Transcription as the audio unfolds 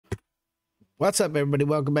What's up, everybody?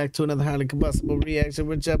 Welcome back to another highly combustible reaction.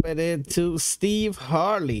 We're jumping into Steve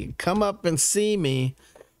Harley. Come up and see me.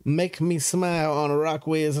 Make me smile on a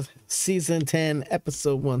Rockwiz Season 10,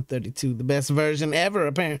 Episode 132. The best version ever,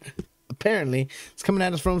 apparently. It's coming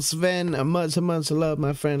at us from Sven. Much love,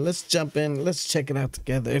 my friend. Let's jump in. Let's check it out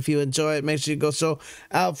together. If you enjoy it, make sure you go show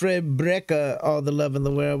Alfred Brecker all the love in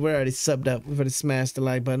the world. We're already subbed up. We've already smashed the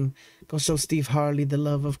like button. Go show Steve Harley the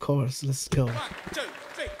love, of course. Let's go. 1, 2,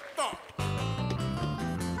 3, 4.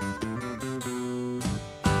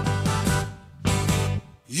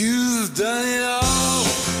 You've done it all,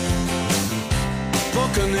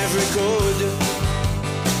 broken every code,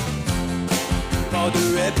 brought the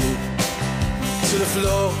rebel to the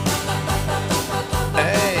floor.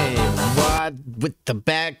 Hey, what with the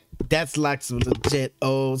back? That's like some legit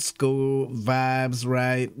old school vibes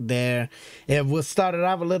right there. It was started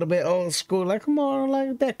off a little bit old school, like more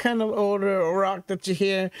like that kind of older rock that you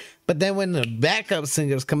hear. But then when the backup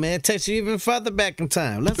singers come in, it takes you even further back in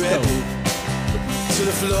time. Let's go. To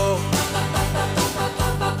the floor.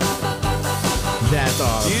 That's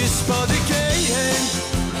awesome. You spot decaying,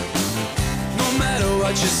 no matter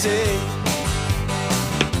what you say.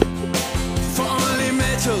 For only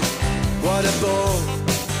metal, what a bore.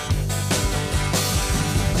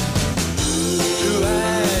 Blue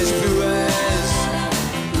eyes,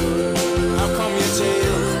 how come you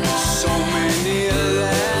tell so many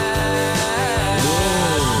lies?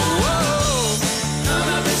 Whoa, come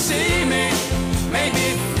up and see me, make me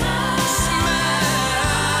smile.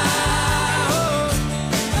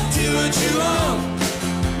 Do what you want,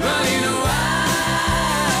 running wild.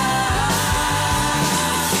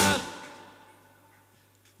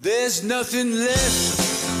 There's nothing left,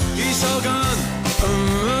 he's all gone,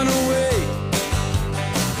 run away.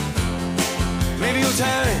 Maybe you'll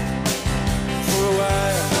tarry for a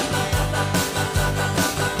while.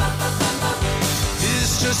 This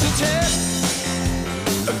is just a test,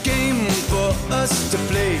 a game for us to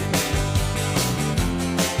play.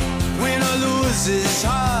 Win or lose, it's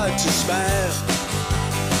hard to smile.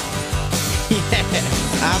 Yeah,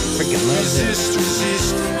 I freaking love this.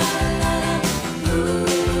 Resist.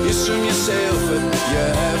 You swim yourself, but you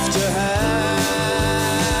have to hide.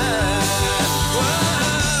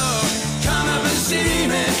 Whoa, come up and see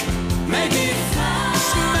me, make me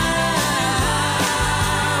smile.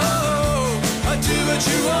 Oh, I'll do what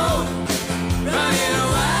you want, running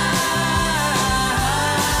wild.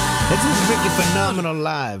 This is freaking phenomenal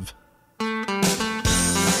live.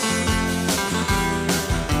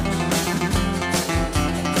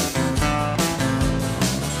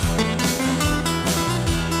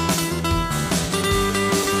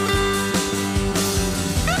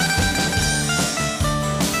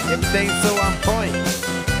 Everything's so on point.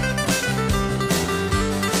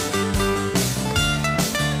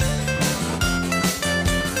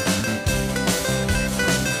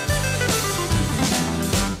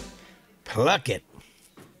 Pluck it.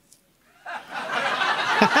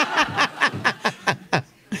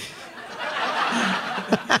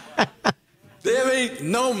 There ain't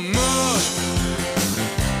no more.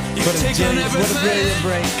 You've What a taken everything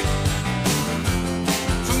break.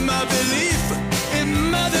 from my belief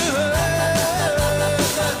in motherhood.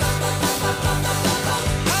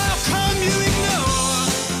 How come you ignore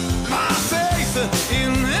my faith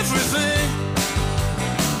in everything?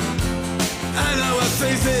 I know what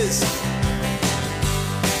faith is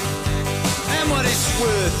and what it's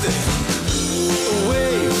worth.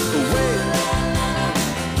 Away, away.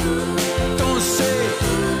 Don't say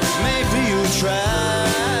maybe you try.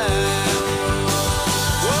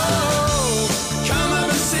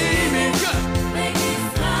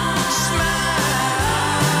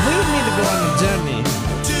 Go on the journey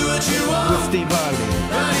with Steve Harley.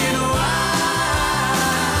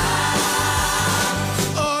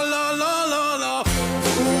 Oh, la, la, la, la.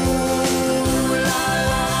 Ooh, la,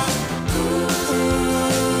 la. Ooh,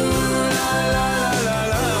 la, la, la,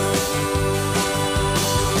 la.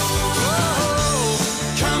 Oh,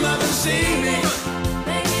 come up and see me.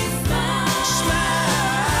 Smile.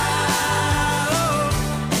 Oh,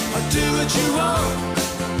 I'll do what you want,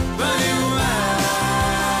 running wild.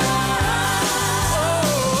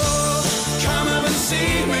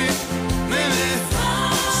 See me, maybe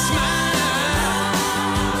smile.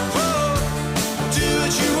 Oh, do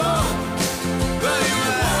what you want, running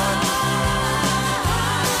wild.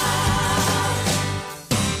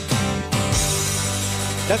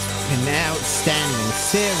 That's an outstanding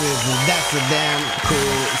seriously. That's a damn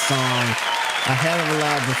cool song. A hell of a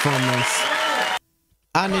live performance.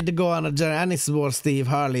 I need to go on a journey. I need some more Steve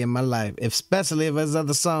Harley in my life, especially if his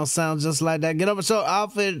other songs sound just like that. Get over, show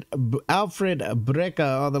Alfred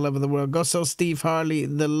Brecker all the love of the world. Go show Steve Harley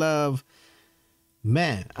the love.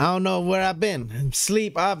 Man, I don't know where I've been.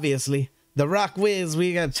 Sleep, obviously. The Rockwiz,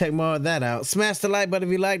 we gotta check more of that out. Smash the like button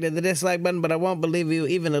if you liked it, the dislike button, but I won't believe you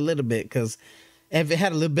even a little bit, because if it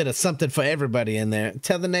had a little bit of something for everybody in there.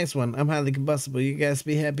 Till the next one, I'm Highly Combustible. You guys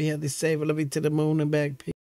be happy, healthy, safe. I love you to the moon and back. Peace.